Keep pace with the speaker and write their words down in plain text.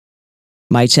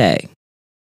Mic check.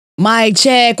 Mic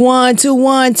check, 1 2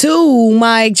 1 2.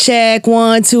 Mic check,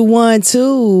 1 2 1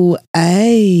 2.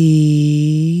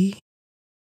 Hey.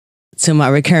 To my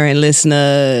recurrent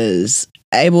listeners,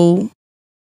 Abel,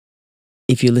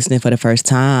 if you're listening for the first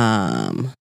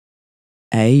time,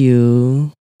 hey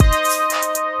you.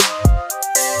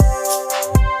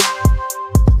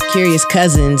 Curious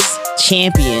cousins,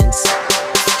 champions,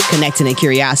 connecting in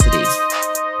curiosity.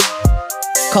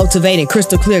 Cultivating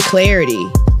crystal clear clarity,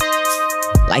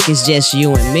 like it's just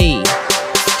you and me.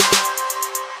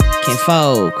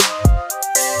 Kinfolk,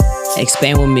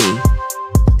 expand with me,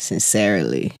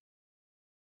 sincerely.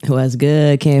 What's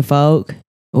good, kinfolk?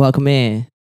 Welcome in.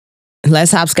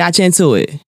 Let's hopscotch into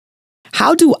it.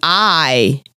 How do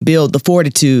I build the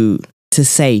fortitude to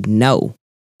say no?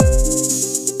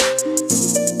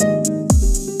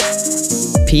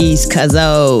 Peace,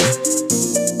 cuzzo.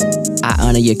 I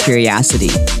honor your curiosity.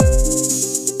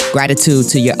 Gratitude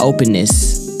to your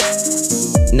openness.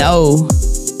 No,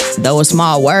 though a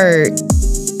small word,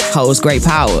 holds great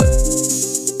power.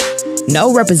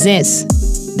 No represents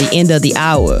the end of the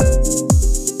hour.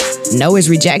 No is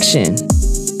rejection,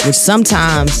 which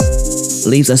sometimes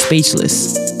leaves us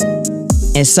speechless.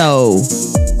 And so,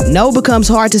 no becomes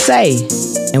hard to say,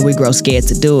 and we grow scared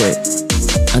to do it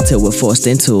until we're forced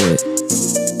into it.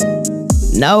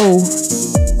 No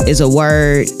is a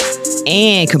word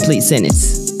and complete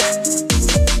sentence.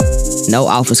 No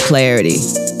offers clarity.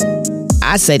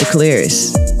 I say the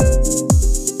clearest.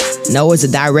 No is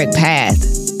a direct path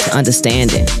to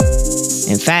understanding.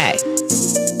 In fact,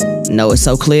 no is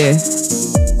so clear,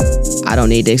 I don't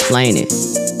need to explain it.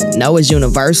 No is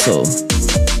universal.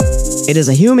 It is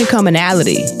a human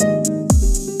commonality.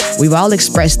 We've all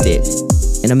expressed it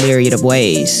in a myriad of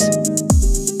ways.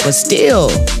 But still,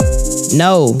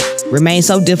 no remains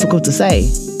so difficult to say.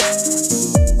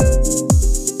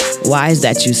 Why is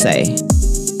that, you say?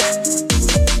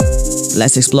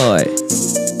 Let's explore it.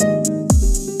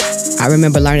 I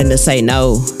remember learning to say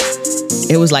no.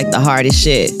 It was like the hardest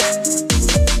shit.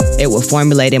 It would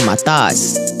formulate in my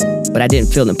thoughts, but I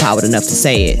didn't feel empowered enough to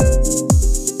say it.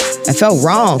 I felt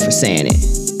wrong for saying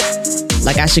it,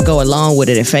 like I should go along with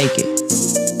it and fake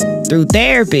it. Through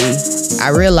therapy, I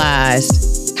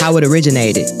realized how it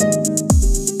originated.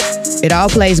 It all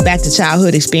plays back to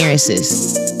childhood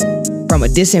experiences from a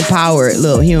disempowered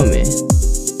little human.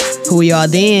 Who we are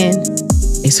then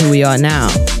is who we are now,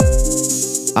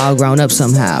 all grown up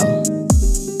somehow.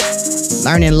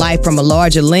 Learning life from a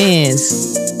larger lens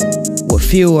with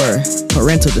fewer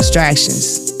parental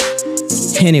distractions.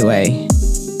 Anyway,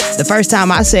 the first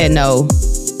time I said no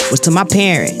was to my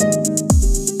parent.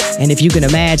 And if you can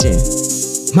imagine,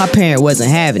 my parent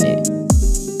wasn't having it.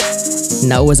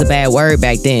 No was a bad word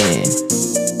back then.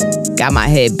 Got my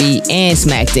head beat and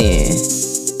smacked in,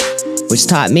 which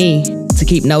taught me to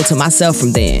keep no to myself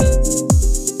from then.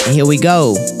 And here we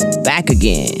go, back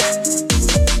again,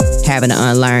 having to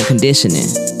unlearn conditioning.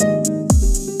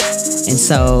 And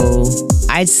so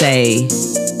I'd say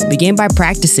begin by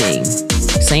practicing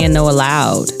saying no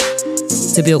aloud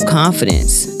to build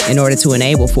confidence in order to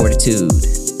enable fortitude.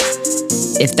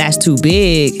 If that's too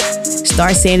big,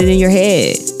 start saying it in your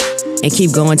head and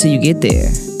keep going till you get there.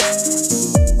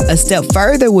 A step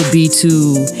further would be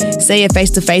to say it face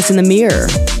to face in the mirror.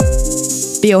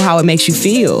 Feel how it makes you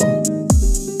feel,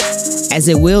 as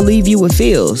it will leave you with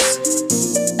feels.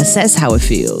 Assess how it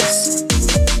feels.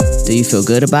 Do you feel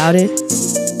good about it?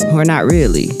 Or not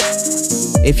really?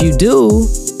 If you do,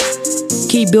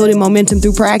 keep building momentum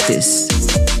through practice.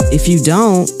 If you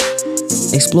don't,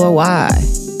 explore why.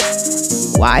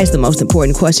 Why is the most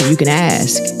important question you can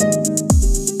ask.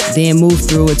 Then move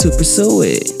through it to pursue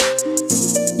it.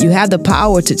 You have the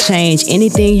power to change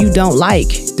anything you don't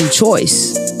like through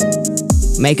choice.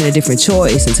 Making a different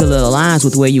choice until it aligns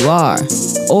with where you are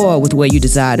or with where you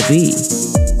desire to be.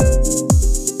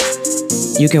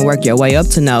 You can work your way up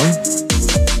to no.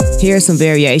 Here are some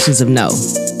variations of no.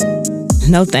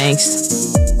 No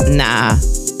thanks. Nah,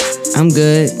 I'm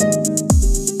good.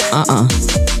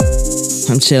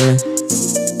 I'm chilling.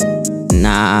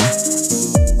 Nah,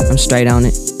 I'm straight on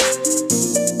it.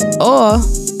 Or,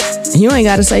 you ain't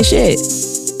gotta say shit.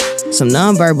 Some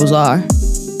nonverbals are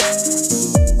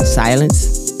silence,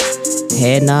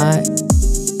 head nod,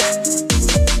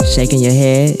 shaking your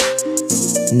head,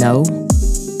 no,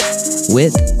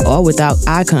 with or without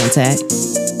eye contact.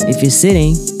 If you're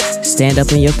sitting, stand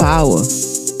up in your power.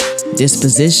 This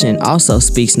position also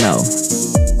speaks no.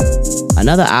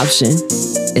 Another option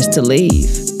is to leave.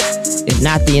 If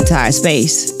not the entire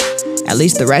space, at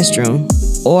least the restroom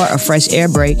or a fresh air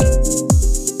break.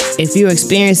 If you're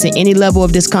experiencing any level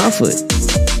of discomfort,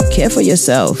 care for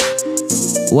yourself.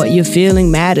 What you're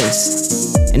feeling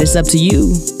matters, and it's up to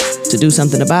you to do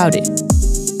something about it.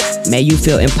 May you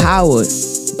feel empowered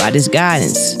by this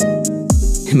guidance.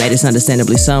 May this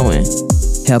understandably sowing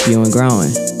help you in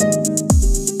growing.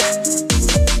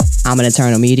 I'm an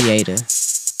internal mediator.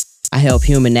 I help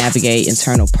human navigate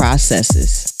internal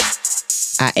processes.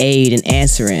 I aid in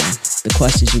answering the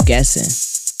questions you're guessing.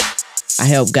 I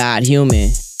help guide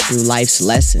human through life's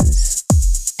lessons.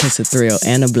 It's a thrill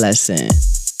and a blessing.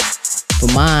 For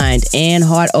mind and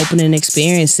heart-opening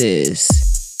experiences,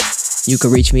 you can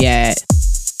reach me at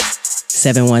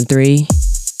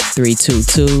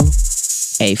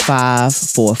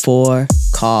 713-322-8544.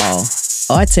 Call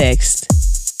or text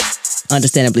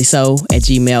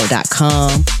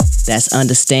understandablysow@gmail.com. That's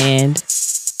understand,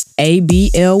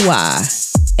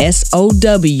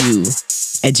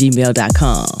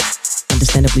 ABLYSOW@gmail.com.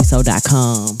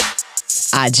 Understandablyso.com.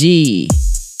 IG,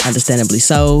 Understandably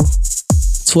So.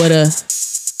 Twitter,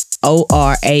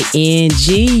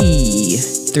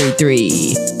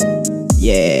 ORANG33.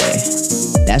 Yeah,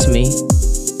 that's me.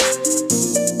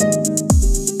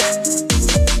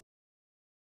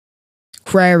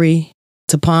 Query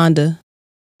to ponder.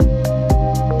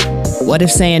 What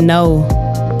if saying no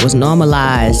was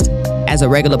normalized as a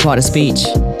regular part of speech?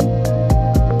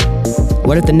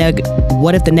 What if the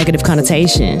negative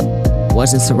connotation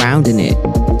wasn't surrounding it?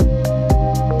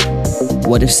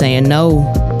 What if saying no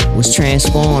was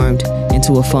transformed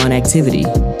into a fun activity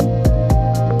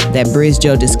that bridged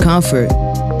your discomfort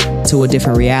to a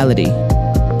different reality?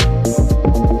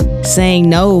 Saying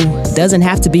no doesn't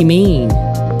have to be mean.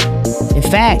 In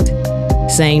fact,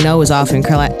 saying no is often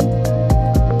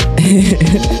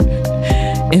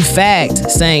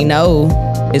saying no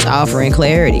is offering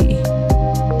clarity.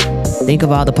 Think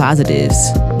of all the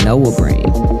positives no will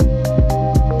bring.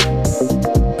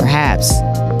 Perhaps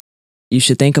you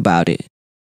should think about it.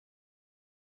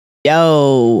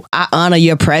 Yo, I honor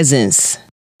your presence.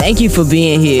 Thank you for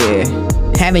being here.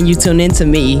 Having you tune into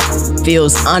me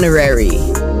feels honorary.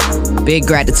 Big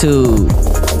gratitude.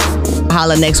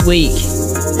 Holla next week.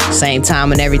 Same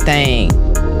time and everything.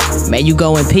 May you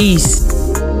go in peace.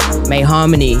 May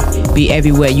harmony be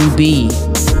everywhere you be.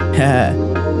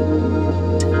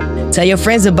 Tell your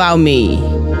friends about me.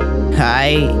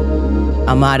 Alright?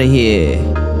 I'm out of here.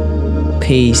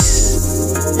 Peace.